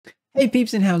Hey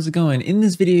peeps, and how's it going? In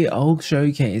this video, I'll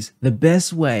showcase the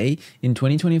best way in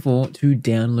 2024 to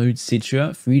download Citra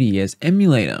 3ds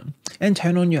emulator and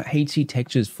turn on your HD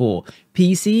textures for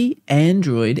PC,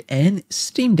 Android, and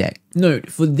Steam Deck. Note,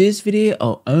 for this video,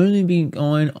 I'll only be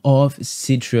going off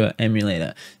Citra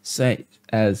emulator, such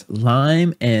as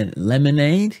Lime and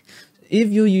Lemonade.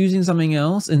 If you're using something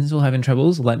else and still having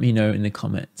troubles, let me know in the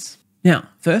comments. Now,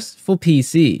 first for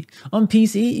PC. On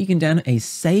PC, you can download a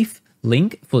safe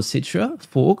link for Citra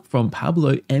fork from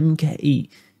𝗙𝗪𝗂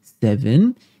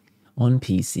on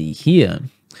PC here.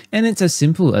 And it's as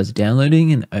simple as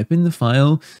downloading and open the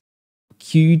file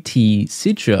Qt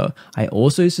Citra. I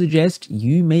also suggest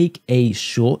you make a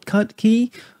shortcut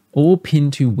key or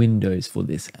pin to Windows for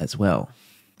this as well.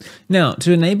 Now,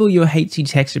 to enable your HD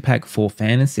texture pack for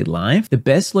Fantasy Life, the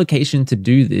best location to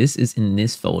do this is in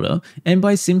this folder, and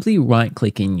by simply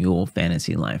right-clicking your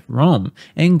Fantasy Life ROM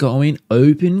and going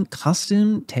Open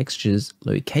Custom Textures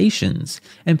Locations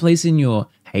and placing your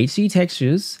HD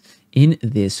textures in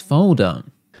this folder.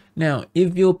 Now,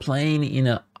 if you're playing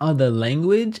in another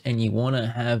language and you want to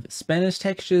have Spanish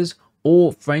textures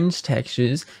or French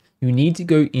textures, you need to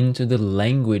go into the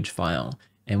language file.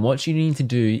 And what you need to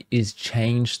do is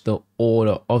change the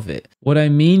order of it. What I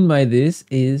mean by this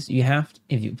is if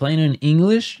you're playing in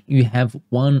English, you have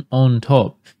one on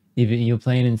top. If you're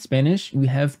playing in Spanish, you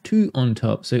have two on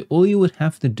top. So all you would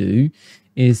have to do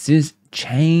is just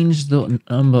change the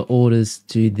number orders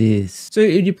to this. So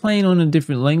if you're playing on a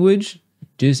different language,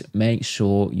 just make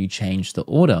sure you change the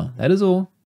order. That is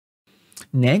all.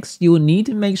 Next, you will need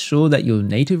to make sure that your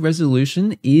native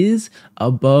resolution is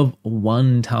above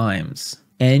 1 times.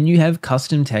 And you have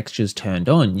custom textures turned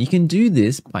on. You can do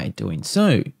this by doing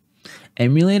so.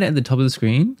 Emulator at the top of the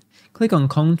screen, click on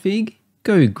Config,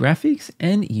 go Graphics,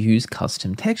 and use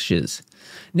Custom Textures.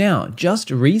 Now,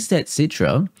 just reset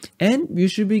Citra, and you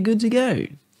should be good to go.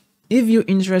 If you're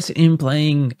interested in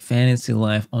playing Fantasy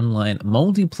Life Online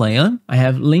multiplayer, I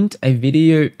have linked a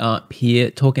video up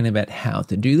here talking about how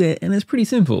to do that, and it's pretty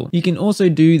simple. You can also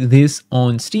do this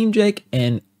on Steam Deck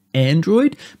and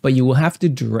Android, but you will have to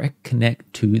direct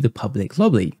connect to the public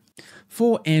lobby.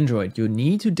 For Android, you'll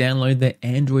need to download the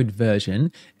Android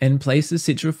version and place the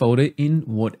Citra folder in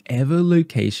whatever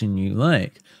location you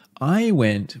like. I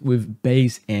went with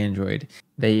base Android.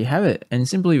 There you have it, and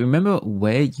simply remember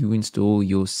where you install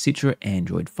your Citra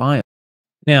Android file.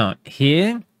 Now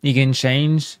here you can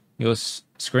change your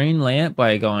screen layout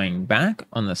by going back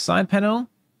on the side panel,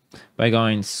 by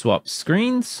going swap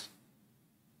screens,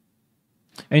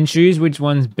 and choose which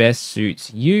one's best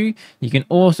suits you. You can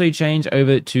also change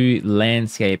over to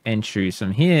landscape and choose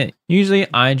from here. Usually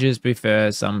I just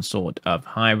prefer some sort of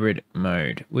hybrid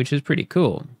mode, which is pretty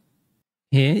cool.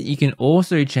 Here you can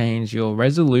also change your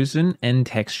resolution and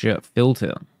texture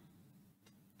filter.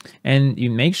 And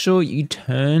you make sure you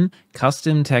turn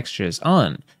custom textures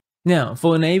on. Now,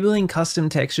 for enabling custom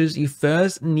textures, you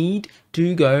first need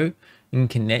to go and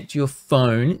connect your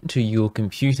phone to your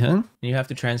computer. You have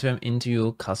to transfer them into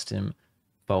your custom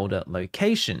folder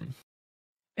location.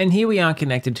 And here we are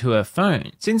connected to our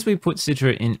phone. Since we put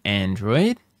Citra in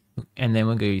Android, and then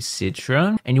we'll go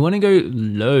Citra, and you want to go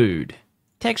Load,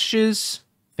 Textures,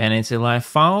 Fantasy Life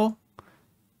File,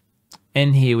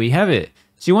 and here we have it.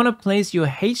 So you want to place your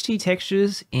HD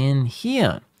textures in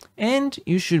here, and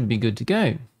you should be good to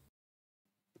go.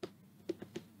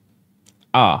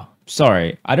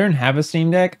 Sorry, I don't have a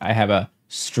Steam Deck, I have a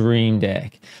Stream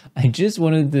Deck. I just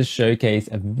wanted to showcase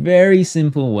a very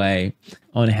simple way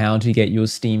on how to get your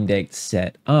Steam Deck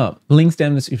set up. Links down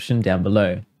in the description down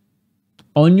below.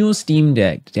 On your Steam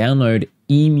Deck, download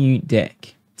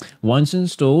𝗙𝗎𝗓. Once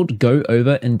installed, go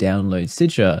over and download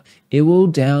Citra. It will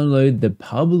download the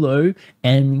𝗙𝗪𝗂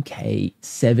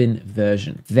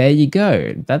version. There you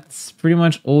go. That's pretty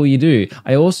much all you do.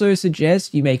 I also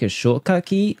suggest you make a shortcut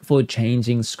key for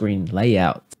changing screen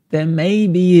layout. There may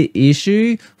be an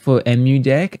issue for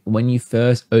𝗙𝗪𝗓 when you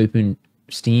first open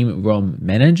Steam ROM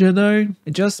Manager though.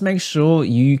 Just make sure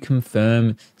you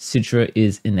confirm Citra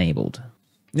is enabled.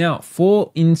 Now,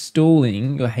 for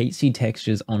installing your HD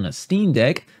textures on a Steam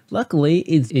Deck, luckily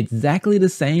it's exactly the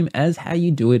same as how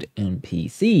you do it on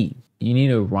PC. You need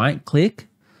to right-click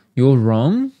your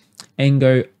ROM and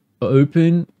go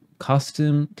Open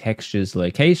Custom Textures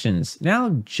Locations.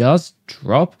 Now, just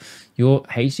drop your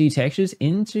HD textures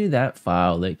into that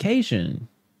file location.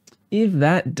 If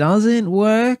that doesn't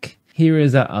work, here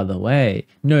is the other way.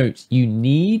 Note, you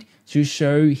need to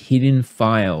show hidden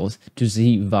files to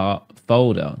see the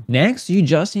folder. Next, you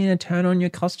just need to turn on your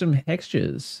custom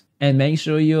textures. and make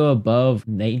sure you're above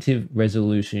native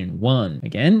resolution 1.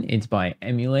 Again, it's by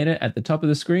emulator at the top of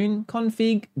the screen,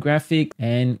 config, graphic,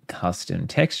 and custom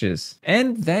textures.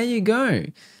 And there you go.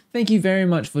 Thank you very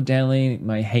much for downloading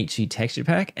my 𝗙𝗔 texture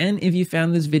pack, and if you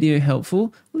found this video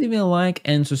helpful, leave me a like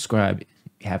and subscribe if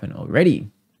you haven't already,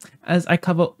 as I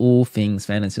cover all things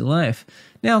fantasy life.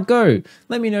 Now go,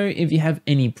 let me know if you have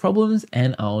any problems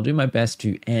and I'll do my best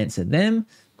to answer them.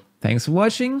 Thanks for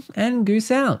watching and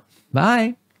goose out.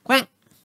 Bye.